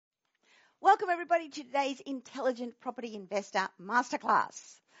Welcome everybody to today's Intelligent Property Investor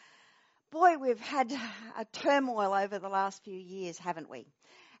Masterclass. Boy, we've had a turmoil over the last few years, haven't we?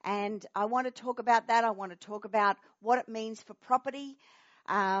 And I want to talk about that. I want to talk about what it means for property.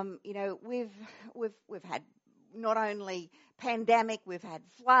 We've had not only pandemic, we've had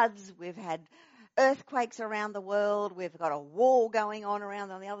floods, we've had earthquakes around the world, we've got a war going on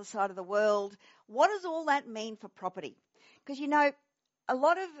around on the other side of the world. What does all that mean for property? Because a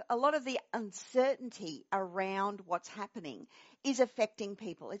lot of the uncertainty around what's happening is affecting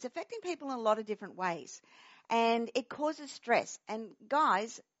people. It's affecting people in a lot of different ways. And it causes stress. And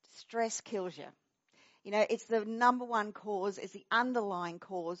guys, stress kills you. It's the number one cause, it's the underlying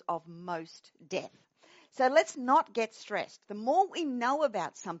cause of most death. So let's not get stressed. The more we know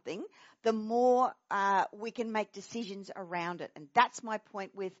about something, the more we can make decisions around it. And that's my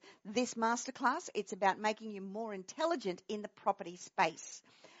point with this masterclass. It's about making you more intelligent in the property space.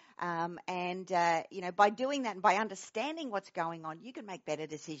 By doing that and by understanding what's going on, you can make better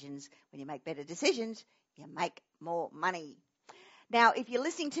decisions. When you make better decisions, you make more money. Now, if you're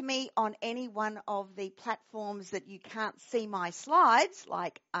listening to me on any one of the platforms that you can't see my slides,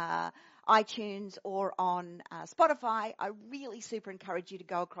 like iTunes or on Spotify, I really super encourage you to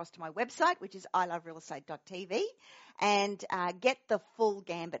go across to my website, which is iloverealestate.tv, and get the full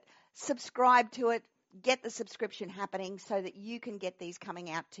gambit. Subscribe to it, get the subscription happening so that you can get these coming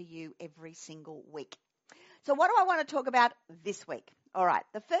out to you every single week. So what do I want to talk about this week? All right,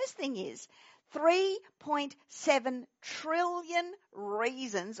 the first thing is 3.7 trillion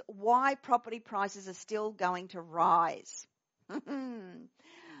reasons why property prices are still going to rise.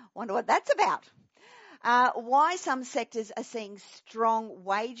 Wonder what that's about. Why some sectors are seeing strong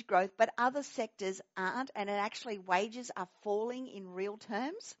wage growth, but other sectors aren't, and actually wages are falling in real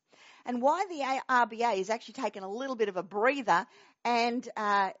terms. And why the RBA is actually taken a little bit of a breather, and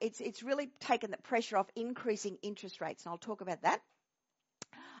it's really taken the pressure off increasing interest rates, and I'll talk about that.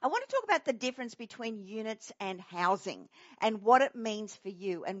 I want to talk about the difference between units and housing and what it means for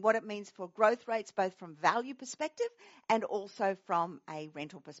you and what it means for growth rates, both from value perspective and also from a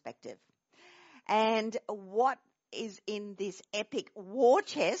rental perspective. And what is in this epic war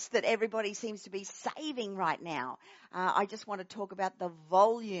chest that everybody seems to be saving right now. I just want to talk about the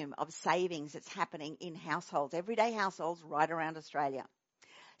volume of savings that's happening in households, everyday households right around Australia.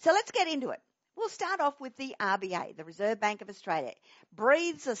 So let's get into it. We'll start off with the RBA, the Reserve Bank of Australia.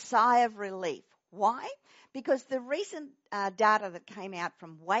 Breathes a sigh of relief. Why? Because the recent data that came out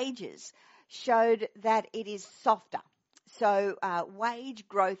from wages showed that it is softer. So wage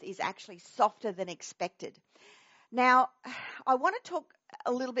growth is actually softer than expected. Now, I want to talk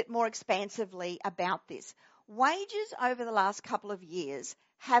a little bit more expansively about this. Wages over the last couple of years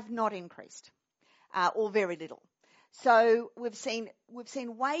have not increased, or very little. So we've seen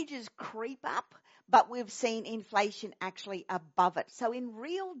wages creep up, but we've seen inflation actually above it. So in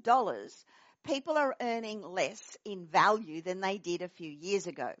real dollars, people are earning less in value than they did a few years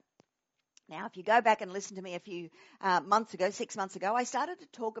ago. Now, if you go back and listen to me a few months ago, 6 months ago, I started to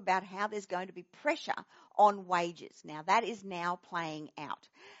talk about how there's going to be pressure on wages. Now, that is now playing out.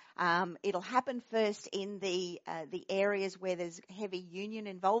 It'll happen first in the areas where there's heavy union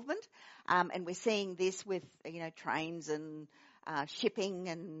involvement, and we're seeing this with trains and shipping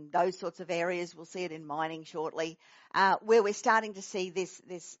and those sorts of areas. We'll see it in mining shortly, where we're starting to see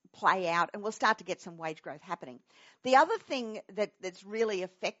this play out, and we'll start to get some wage growth happening. The other thing that's really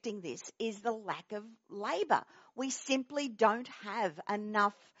affecting this is the lack of labour. We simply don't have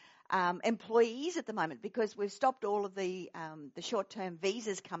enough employees at the moment because we've stopped all of the short-term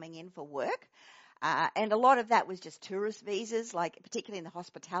visas coming in for work. And a lot of that was just tourist visas, like particularly in the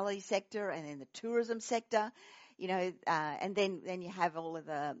hospitality sector and in the tourism sector, and then you have all of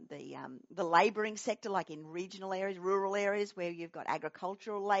the labouring sector, like in regional areas, rural areas where you've got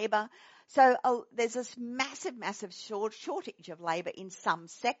agricultural labour. So there's this massive shortage of labour in some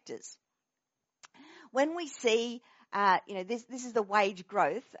sectors. When we see this is the wage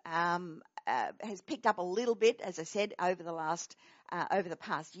growth has picked up a little bit, as I said, over the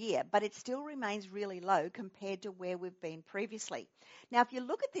past year, but it still remains really low compared to where we've been previously. Now, if you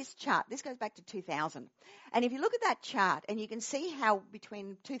look at this chart, this goes back to 2000, and if you look at that chart, and you can see how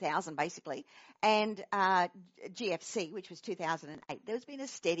between 2000 basically and GFC, which was 2008, there's been a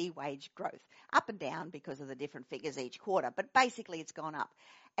steady wage growth, up and down because of the different figures each quarter, but basically it's gone up.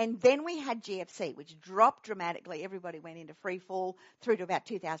 And then we had GFC, which dropped dramatically. Everybody went into free fall through to about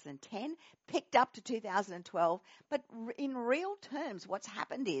 2010, picked up to 2012. But in real terms, what's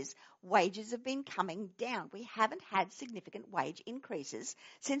happened is wages have been coming down. We haven't had significant wage increases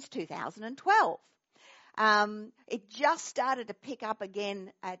since 2012. It just started to pick up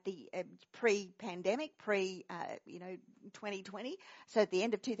again at the pre-pandemic, 2020. So at the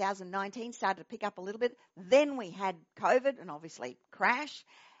end of 2019, started to pick up a little bit. Then we had COVID and obviously crash.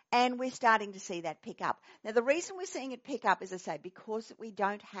 And we're starting to see that pick up. Now, the reason we're seeing it pick up, as I say, because we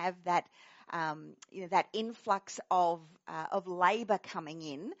don't have that, that influx of labour coming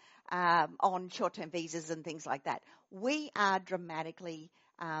in on short-term visas and things like that. We are dramatically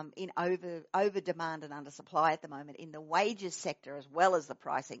in over demand and under supply at the moment in the wages sector as well as the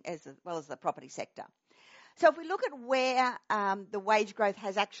pricing, as well as the property sector. So if we look at where the wage growth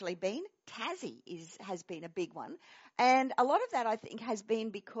has actually been, Tassie has been a big one. And a lot of that, I think, has been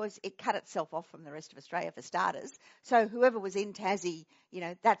because it cut itself off from the rest of Australia for starters. So whoever was in Tassie,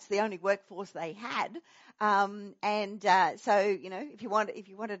 that's the only workforce they had. So, if you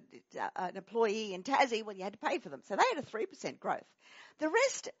wanted an employee in Tassie, well, you had to pay for them. So they had a 3% growth. The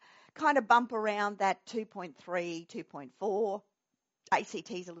rest kind of bump around that 2.3, 2.4.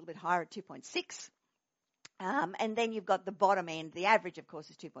 ACT's a little bit higher at 2.6. And then you've got the bottom end. The average, of course,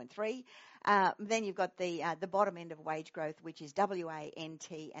 is 2.3. Then you've got the bottom end of wage growth, which is WA,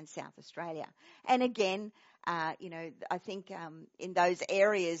 NT, and South Australia. And again, I think in those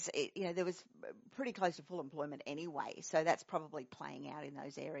areas, there was pretty close to full employment anyway. So that's probably playing out in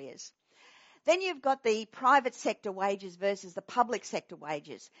those areas. Then you've got the private sector wages versus the public sector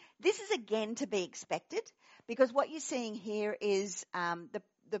wages. This is again to be expected because what you're seeing here is the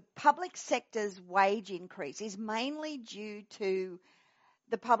public sector's wage increase is mainly due to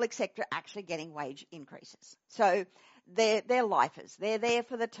the public sector actually getting wage increases. So they're lifers. They're there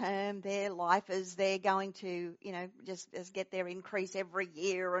for the term. They're lifers. They're going to, just get their increase every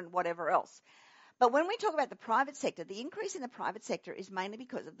year and whatever else. But when we talk about the private sector, the increase in the private sector is mainly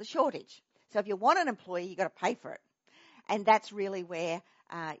because of the shortage. So if you want an employee, you've got to pay for it. And that's really where,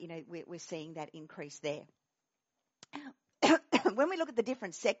 we're seeing that increase there. When we look at the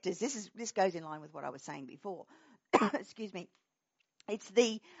different sectors, this goes in line with what I was saying before. Excuse me. It's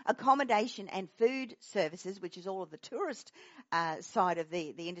the accommodation and food services, which is all of the tourist side of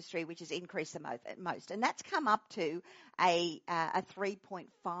the industry, which has increased the most. And that's come up to a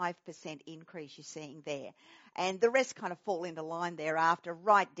 3.5% increase you're seeing there. And the rest kind of fall into line thereafter,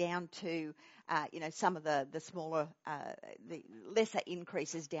 right down to, some of the smaller, the lesser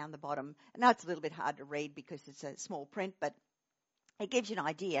increases down the bottom. I know it's a little bit hard to read because it's a small print, but it gives you an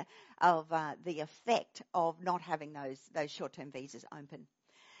idea of the effect of not having those short-term visas open.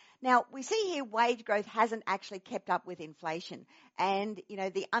 Now, we see here wage growth hasn't actually kept up with inflation. And,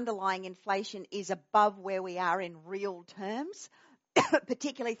 the underlying inflation is above where we are in real terms,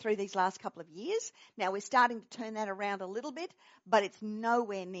 particularly through these last couple of years. Now, we're starting to turn that around a little bit, but it's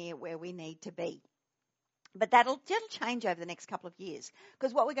nowhere near where we need to be. But that'll change over the next couple of years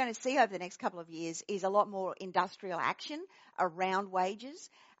because what we're going to see over the next couple of years is a lot more industrial action around wages,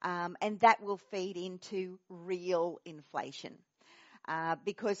 and that will feed into real inflation.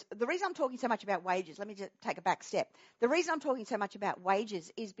 Because the reason I'm talking so much about wages, let me just take a back step. The reason I'm talking so much about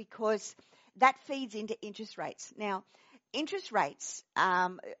wages is because that feeds into interest rates. Now, interest rates,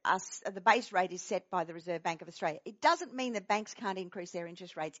 the base rate is set by the Reserve Bank of Australia. It doesn't mean that banks can't increase their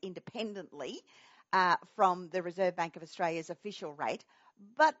interest rates independently from the Reserve Bank of Australia's official rate,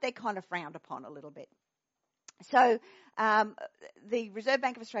 but they're kind of frowned upon a little bit. So the Reserve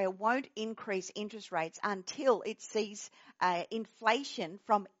Bank of Australia won't increase interest rates until it sees inflation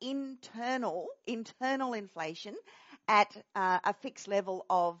from internal inflation at a fixed level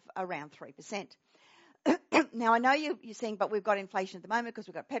of around 3%. Now, I know you're saying, but we've got inflation at the moment because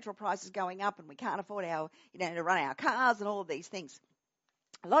we've got petrol prices going up and we can't afford to run our cars and all of these things.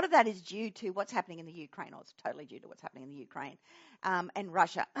 A lot of that is due to what's happening in the Ukraine, or it's totally due to what's happening in the Ukraine and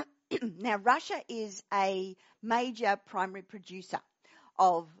Russia. Now, Russia is a major primary producer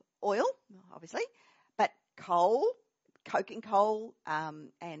of oil, obviously, but coal, coking coal,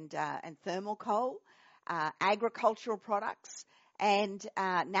 and thermal coal, agricultural products, and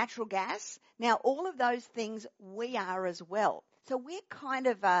natural gas. Now, all of those things we are as well. So we're kind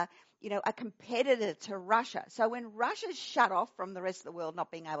of a competitor to Russia. So when Russia's shut off from the rest of the world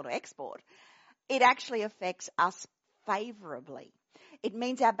not being able to export, it actually affects us favourably. It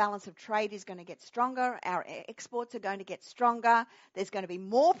means our balance of trade is going to get stronger. Our exports are going to get stronger. There's going to be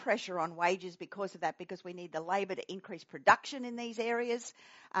more pressure on wages because of that, because we need the labour to increase production in these areas.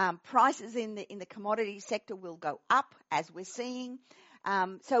 Prices in the commodity sector will go up, as we're seeing.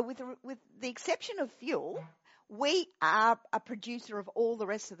 So with the exception of fuel, we are a producer of all the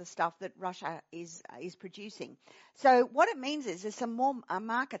rest of the stuff that Russia is producing. So what it means is there's some more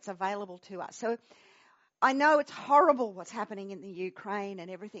markets available to us. So I know it's horrible what's happening in the Ukraine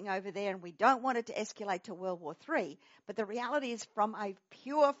and everything over there, and we don't want it to escalate to World War III. But the reality is, from a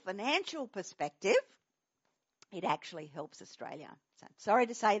pure financial perspective, it actually helps Australia. So sorry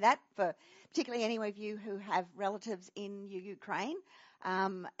to say that, for particularly any of you who have relatives in Ukraine.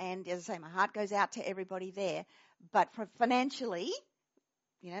 And as I say, my heart goes out to everybody there. But financially,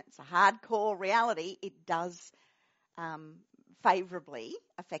 it's a hardcore reality. It does favourably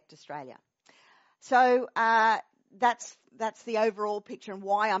affect Australia. So that's the overall picture and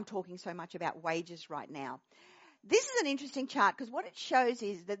why I'm talking so much about wages right now. This is an interesting chart because what it shows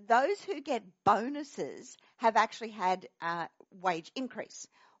is that those who get bonuses have actually had wage increase,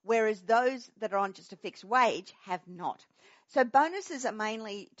 whereas those that are on just a fixed wage have not. So bonuses are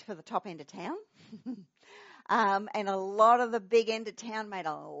mainly for the top end of town. And a lot of the big end of town made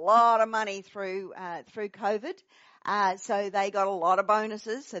a lot of money through COVID. So they got a lot of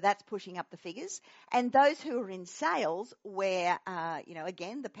bonuses, so that's pushing up the figures. And those who are in sales where,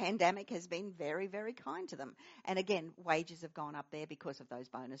 again, the pandemic has been very, very kind to them. And again, wages have gone up there because of those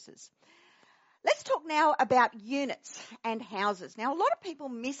bonuses. Let's talk now about units and houses. Now, a lot of people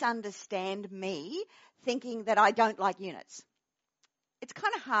misunderstand me thinking that I don't like units. It's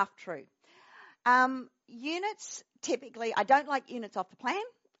kind of half true. Units, typically, I don't like units off the plan.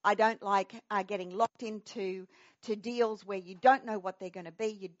 I don't like getting locked into deals where you don't know what they're going to be.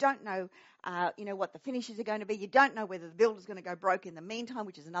 You don't know, what the finishes are going to be. You don't know whether the builder's going to go broke in the meantime,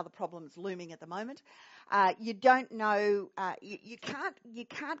 which is another problem that's looming at the moment. You don't know. You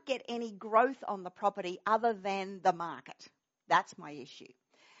can't get any growth on the property other than the market. That's my issue.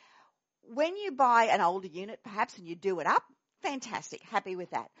 When you buy an older unit, perhaps, and you do it up, fantastic, happy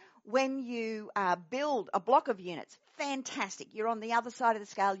with that. When you build a block of units, fantastic. You're on the other side of the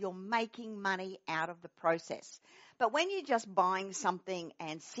scale. You're making money out of the process. But when you're just buying something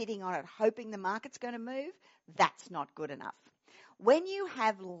and sitting on it, hoping the market's going to move, that's not good enough. When you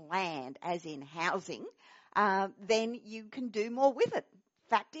have land, as in housing, then you can do more with it.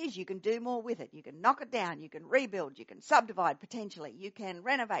 Fact is, you can do more with it. You can knock it down. You can rebuild. You can subdivide potentially. You can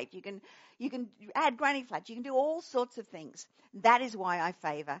renovate. You can add granny flats. You can do all sorts of things. That is why I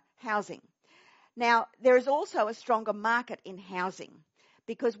favour housing. Now, there is also a stronger market in housing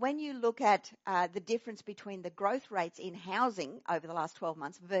because when you look at the difference between the growth rates in housing over the last 12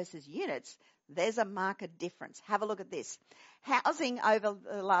 months versus units, there's a market difference. Have a look at this. Housing over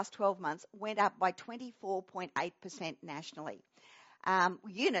the last 12 months went up by 24.8% nationally.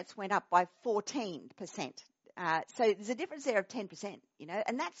 Units went up by 14%. So there's a difference there of 10%,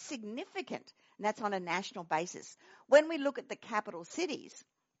 and that's significant, and that's on a national basis. When we look at the capital cities,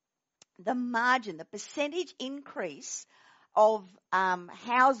 the margin, the percentage increase of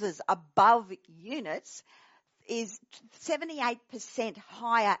houses above units is 78%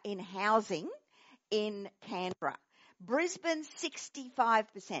 higher in housing in Canberra. Brisbane,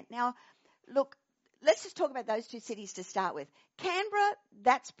 65%. Now, look, let's just talk about those two cities to start with. Canberra,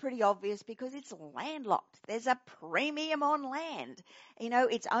 that's pretty obvious because it's landlocked. There's a premium on land.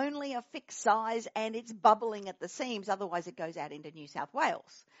 It's only a fixed size and it's bubbling at the seams. Otherwise, it goes out into New South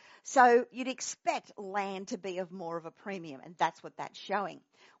Wales. So you'd expect land to be of more of a premium, and that's what that's showing.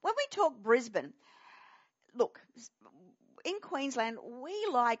 When we talk Brisbane, look, in Queensland, we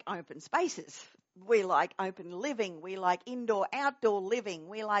like open spaces. We like open living. We like indoor-outdoor living.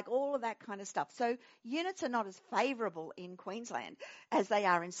 We like all of that kind of stuff. So units are not as favourable in Queensland as they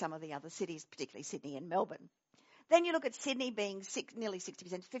are in some of the other cities, particularly Sydney and Melbourne. Then you look at Sydney being nearly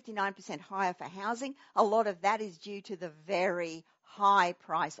 60%, 59% higher for housing. A lot of that is due to the very high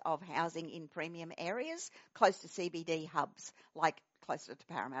price of housing in premium areas, close to CBD hubs, like closer to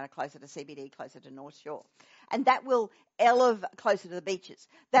Parramatta, closer to CBD, closer to North Shore. And that will elevate, closer to the beaches,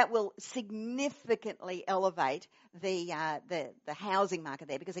 that will significantly elevate the housing market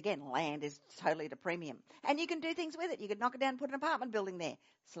there because, again, land is totally at a premium. And you can do things with it. You could knock it down and put an apartment building there,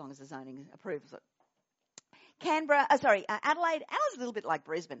 as long as the zoning approves it. Adelaide's a little bit like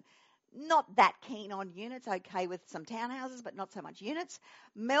Brisbane. Not that keen on units, okay with some townhouses, but not so much units.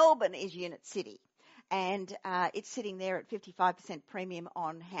 Melbourne is unit city, and it's sitting there at 55% premium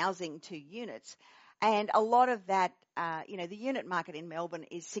on housing to units. And a lot of that, the unit market in Melbourne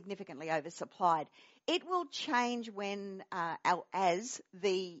is significantly oversupplied. It will change when, as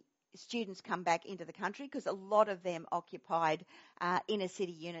the students come back into the country, because a lot of them occupied inner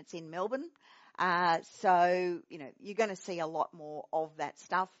city units in Melbourne. So you're going to see a lot more of that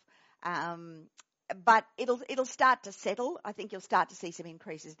stuff. But it'll start to settle. I think you'll start to see some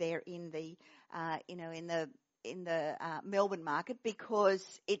increases there in the Melbourne market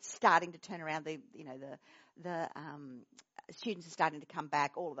because it's starting to turn around. The students are starting to come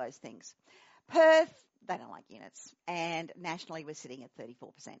back. All of those things. Perth, they don't like units. And nationally, we're sitting at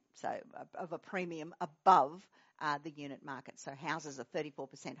 34%, so of a premium above the unit market. So houses are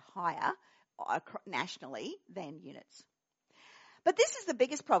 34% higher nationally than units. But this is the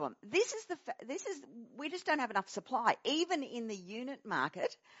biggest problem. We just don't have enough supply. Even in the unit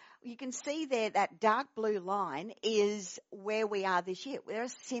market, you can see there that dark blue line is where we are this year. There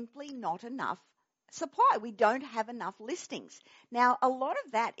is simply not enough supply. We don't have enough listings. Now, a lot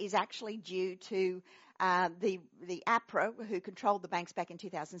of that is actually due to the APRA, who controlled the banks back in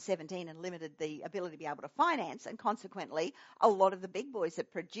 2017 and limited the ability to be able to finance, and consequently, a lot of the big boys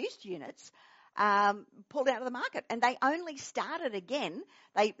that produced units pulled out of the market, and they only started again.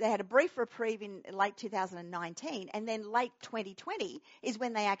 They had a brief reprieve in late 2019, and then late 2020 is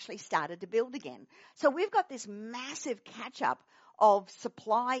when they actually started to build again. So we've got this massive catch-up of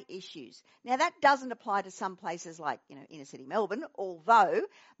supply issues. Now, that doesn't apply to some places like, inner city Melbourne, although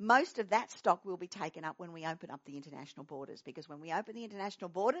most of that stock will be taken up when we open up the international borders, because when we open the international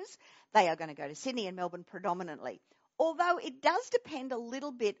borders, they are going to go to Sydney and Melbourne predominantly. Although it does depend a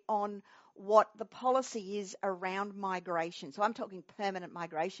little bit on what the policy is around migration. So I'm talking permanent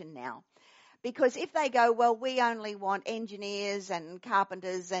migration now. Because if they go, well, we only want engineers and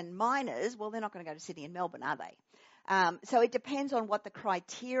carpenters and miners, well, they're not going to go to Sydney and Melbourne, are they? So it depends on what the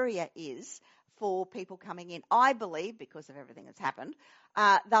criteria is for people coming in. I believe, because of everything that's happened,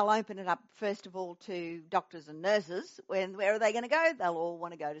 they'll open it up, first of all, to doctors and nurses. Where are they going to go? They'll all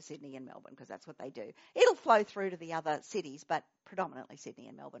want to go to Sydney and Melbourne, because that's what they do. It'll flow through to the other cities, but predominantly Sydney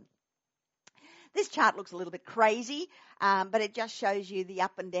and Melbourne. This chart looks a little bit crazy, but it just shows you the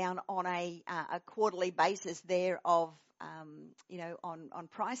up and down on a quarterly basis there of, on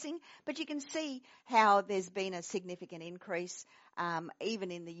pricing. But you can see how there's been a significant increase,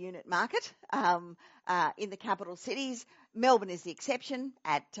 even in the unit market, in the capital cities. Melbourne is the exception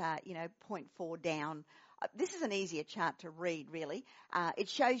at, 0.4 down. This is an easier chart to read, really. It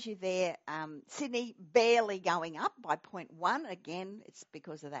shows you there Sydney barely going up by 0.1. Again, it's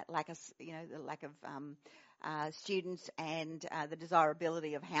because of that lack of, the lack of students and the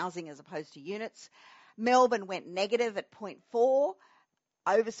desirability of housing as opposed to units. Melbourne went negative at 0.4.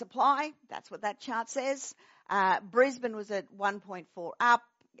 Oversupply, that's what that chart says. Brisbane was at 1.4 up.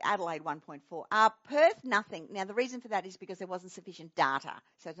 Adelaide 1.4 up. Perth, nothing. Now, the reason for that is because there wasn't sufficient data.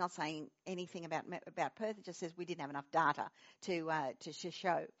 So it's not saying anything about Perth. It just says we didn't have enough data to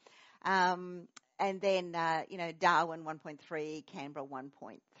show. And then, Darwin 1.3, Canberra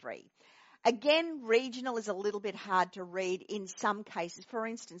 1.3. Again, regional is a little bit hard to read in some cases. For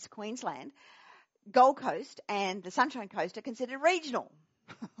instance, Queensland, Gold Coast and the Sunshine Coast are considered regional.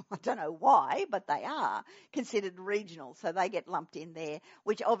 I don't know why, but they are considered regional, so they get lumped in there,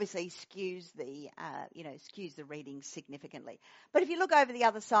 which obviously skews the readings significantly. But if you look over the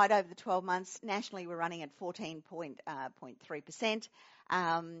other side, over the 12 months, nationally we're running at 14.3%,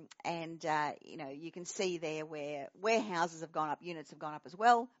 and you can see there where houses have gone up, units have gone up as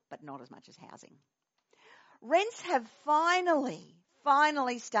well, but not as much as housing. Rents have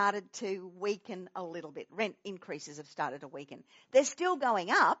finally started to weaken a little bit. Rent increases have started to weaken. They're still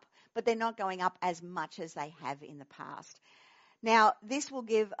going up, but they're not going up as much as they have in the past. Now, this will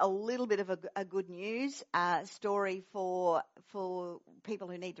give a little bit of a good news story for people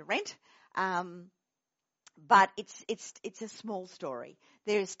who need to rent. But it's a small story.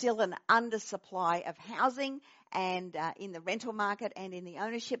 There is still an undersupply of housing, and in the rental market and in the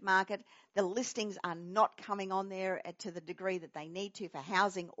ownership market, the listings are not coming on there to the degree that they need to for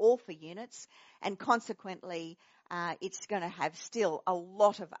housing or for units, and consequently, it's going to have still a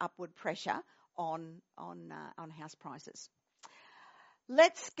lot of upward pressure on house prices.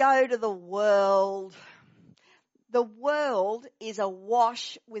 Let's go to the world. The world is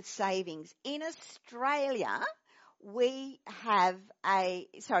awash with savings. In Australia, we have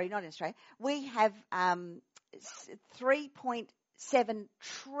 $3.7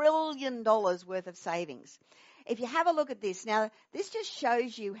 trillion worth of savings. If you have a look at this, now this just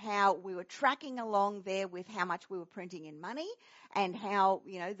shows you how we were tracking along there with how much we were printing in money and how,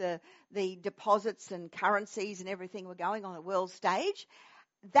 the deposits and currencies and everything were going on the world stage.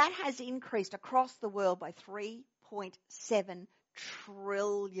 That has increased across the world by $3.7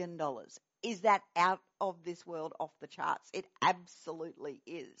 trillion. Is that out of this world, off the charts? It absolutely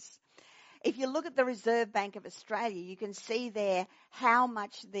is. If you look at the Reserve Bank of Australia, you can see there how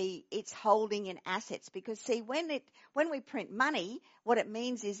much it's holding in assets. Because see, when we print money, what it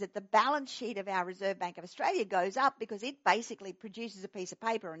means is that the balance sheet of our Reserve Bank of Australia goes up because it basically produces a piece of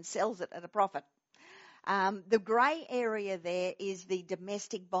paper and sells it at a profit. The grey area there is the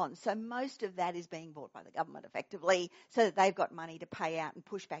domestic bonds. So most of that is being bought by the government effectively so that they've got money to pay out and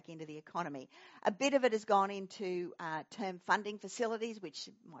push back into the economy. A bit of it has gone into term funding facilities, which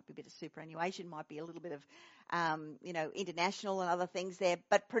might be a bit of superannuation, might be a little bit of, international and other things there,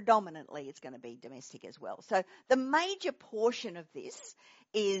 but predominantly it's going to be domestic as well. So the major portion of this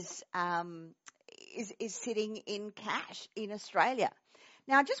is sitting in cash in Australia.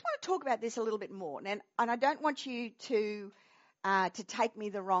 Now, I just want to talk about this a little bit more, and I don't want you to take me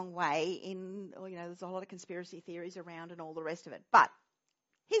the wrong way. There's a lot of conspiracy theories around and all the rest of it. But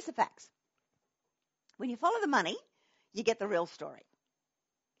here's the facts: when you follow the money, you get the real story.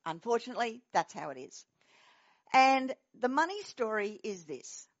 Unfortunately, that's how it is. And the money story is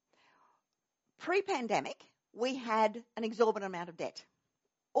this: pre-pandemic, we had an exorbitant amount of debt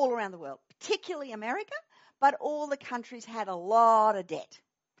all around the world, particularly America. But all the countries had a lot of debt.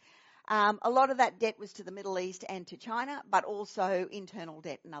 A lot of that debt was to the Middle East and to China, but also internal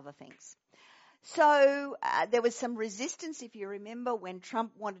debt and other things. So there was some resistance, if you remember, when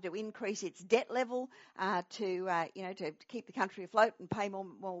Trump wanted to increase its debt level to keep the country afloat and pay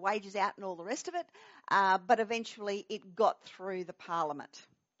more wages out and all the rest of it. But eventually it got through the parliament.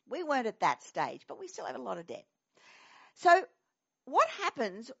 We weren't at that stage, but we still have a lot of debt. So what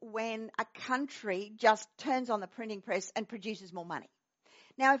happens when a country just turns on the printing press and produces more money?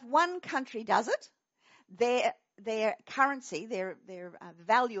 Now, if one country does it, their currency, their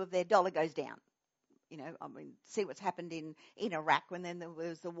value of their dollar goes down. See what's happened in Iraq when then there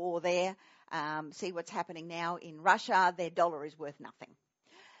was the war there. See what's happening now in Russia. Their dollar is worth nothing.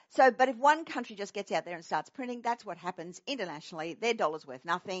 But if one country just gets out there and starts printing, that's what happens internationally. Their dollar's worth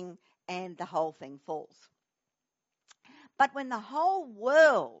nothing and the whole thing falls. But when the whole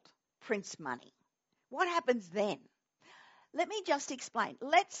world prints money, what happens then? Let me just explain.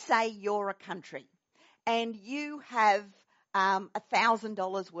 Let's say you're a country and you have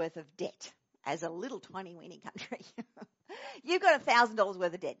 $1,000 worth of debt as a little tiny weeny country. You've got $1,000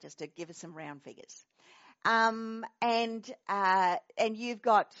 worth of debt, just to give us some round figures. And you've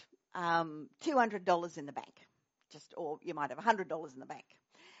got $200 in the bank, or you might have $100 in the bank.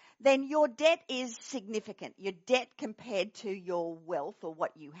 Then your debt is significant. Your debt compared to your wealth or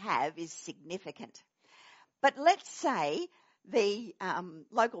what you have is significant. But let's say the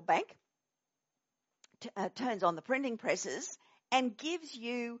local bank turns on the printing presses and gives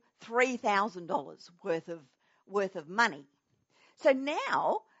you $3,000 worth of money. So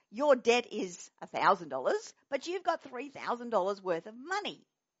now your debt is $1,000, but you've got $3,000 worth of money.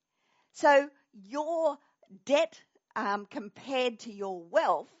 So your debt compared to your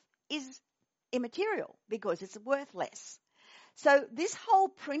wealth is immaterial because it's worth less. So this whole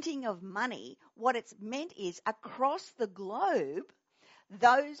printing of money, what it's meant is across the globe,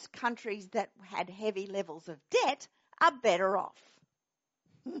 those countries that had heavy levels of debt are better off.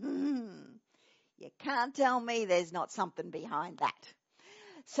 You can't tell me there's not something behind that.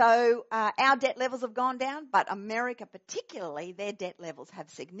 So our debt levels have gone down, but America particularly, their debt levels have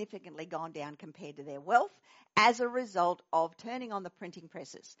significantly gone down compared to their wealth as a result of turning on the printing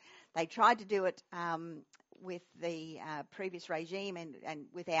presses. They tried to do it with the previous regime and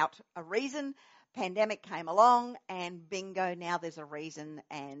without a reason. Pandemic came along and bingo, now there's a reason,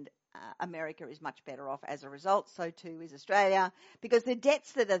 and America is much better off as a result. So too is Australia, because the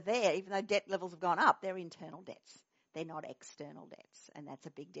debts that are there, even though debt levels have gone up, they're internal debts. They're not external debts, and that's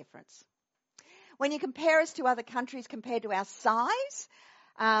a big difference. When you compare us to other countries compared to our size,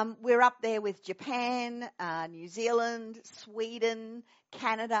 we're up there with Japan, New Zealand, Sweden,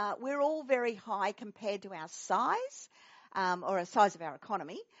 Canada. We're all very high compared to our size, or the size of our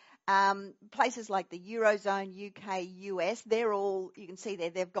economy. Places like the Eurozone, UK, US, they're all, you can see there,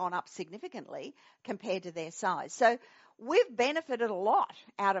 they've gone up significantly compared to their size. So we've benefited a lot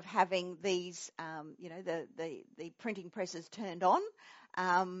out of having these, the printing presses turned on,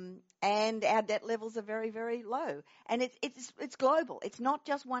 and our debt levels are very, very low. And it's global. It's not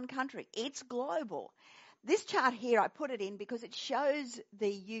just one country. It's global. This chart here, I put it in because it shows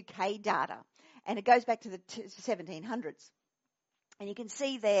the UK data, and it goes back to the 1700s. And you can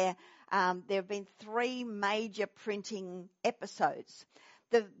see there have been three major printing episodes.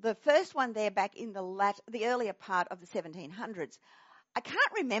 The first one there back in the earlier part of the 1700s. I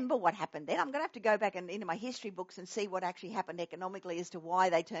can't remember what happened then. I'm going to have to go back into my history books and see what actually happened economically as to why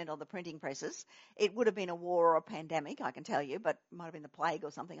they turned on the printing presses. It would have been a war or a pandemic, I can tell you, but it might have been the plague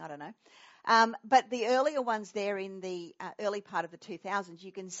or something, I don't know. But the earlier ones there in the early part of the 2000s,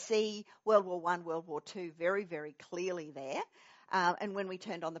 you can see World War I, World War II very, very clearly there. And when we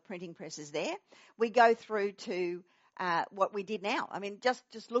turned on the printing presses there, we go through to what we did now. I mean,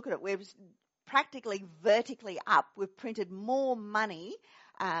 just look at it. practically vertically up. We've printed more money,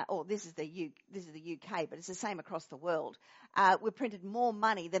 this is the UK, but it's the same across the world. We've printed more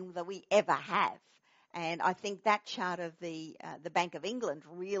money than we ever have. And I think that chart of the Bank of England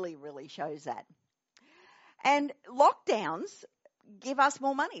really, really shows that. And lockdowns give us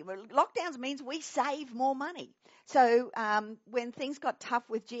more money. Well, lockdowns means we save more money. So when things got tough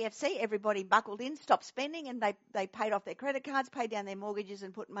with GFC, everybody buckled in, stopped spending, and they paid off their credit cards, paid down their mortgages,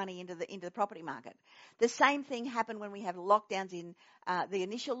 and put money into the property market. The same thing happened when we had lockdowns in the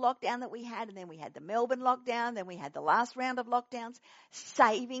initial lockdown that we had, and then we had the Melbourne lockdown, then we had the last round of lockdowns.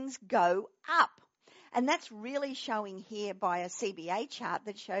 Savings go up. And that's really showing here by a CBA chart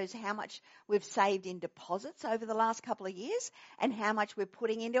that shows how much we've saved in deposits over the last couple of years and how much we're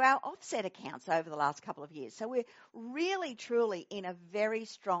putting into our offset accounts over the last couple of years. So we're really, truly in a very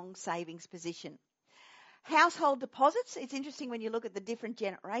strong savings position. Household deposits, it's interesting when you look at the different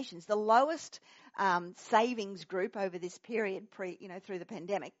generations. The lowest savings group over this period, through the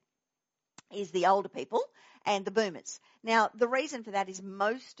pandemic, is the older people and the boomers. Now, the reason for that is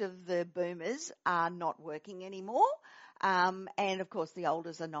most of the boomers are not working anymore, and of course the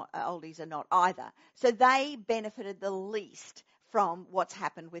oldies are not either. So they benefited the least from what's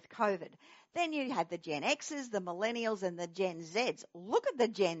happened with COVID. Then you had the Gen Xs, the millennials, and the Gen Zs. Look at the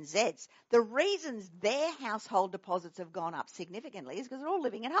Gen Zs. The reasons their household deposits have gone up significantly is because they're all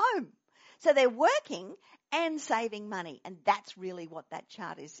living at home. So they're working and saving money, and that's really what that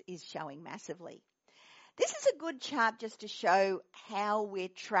chart is showing massively. This is a good chart just to show how we're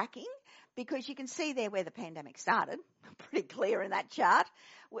tracking, because you can see there where the pandemic started, pretty clear in that chart.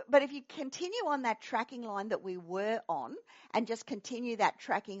 But if you continue on that tracking line that we were on and just continue that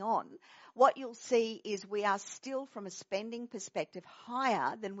tracking on, what you'll see is we are still, from a spending perspective,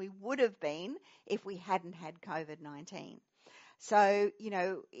 higher than we would have been if we hadn't had COVID-19. So,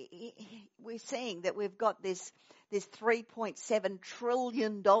 we're seeing that we've got this $3.7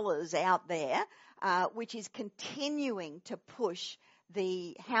 trillion out there, which is continuing to push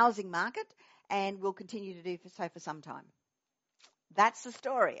the housing market and will continue to do so for some time. That's the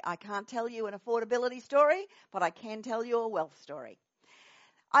story. I can't tell you an affordability story, but I can tell you a wealth story.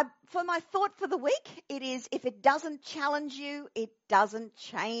 For my thought for the week, it is, if it doesn't challenge you, it doesn't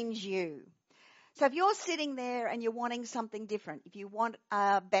change you. So if you're sitting there and you're wanting something different, if you want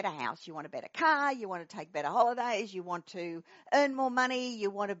a better house, you want a better car, you want to take better holidays, you want to earn more money, you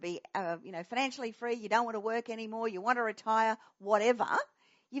want to be, financially free, you don't want to work anymore, you want to retire, whatever,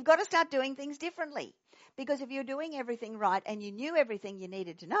 you've got to start doing things differently. Because if you're doing everything right and you knew everything you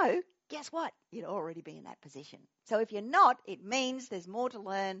needed to know, guess what? You'd already be in that position. So if you're not, it means there's more to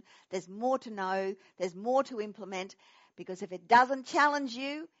learn, there's more to know, there's more to implement, because if it doesn't challenge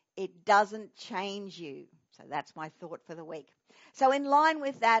you, it doesn't change you. So that's my thought for the week. So in line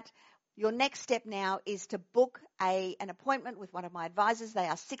with that, your next step now is to book an appointment with one of my advisors. They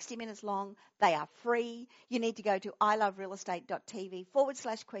are 60 minutes long. They are free. You need to go to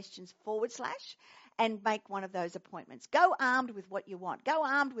iloverealestate.tv/questions/ and make one of those appointments. Go armed with what you want. Go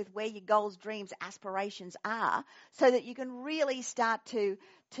armed with where your goals, dreams, aspirations are, so that you can really start to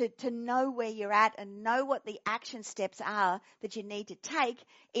know where you're at and know what the action steps are that you need to take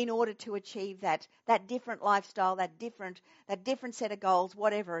in order to achieve that different lifestyle, that different set of goals,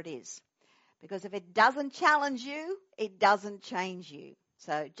 whatever it is. Because if it doesn't challenge you, it doesn't change you.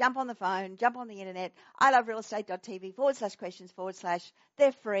 So jump on the phone, jump on the internet, iloverealestate.tv/questions/.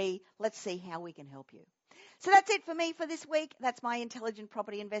 They're free. Let's see how we can help you. So that's it for me for this week. That's my Intelligent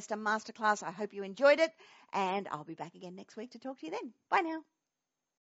Property Investor Masterclass. I hope you enjoyed it, and I'll be back again next week to talk to you then. Bye now.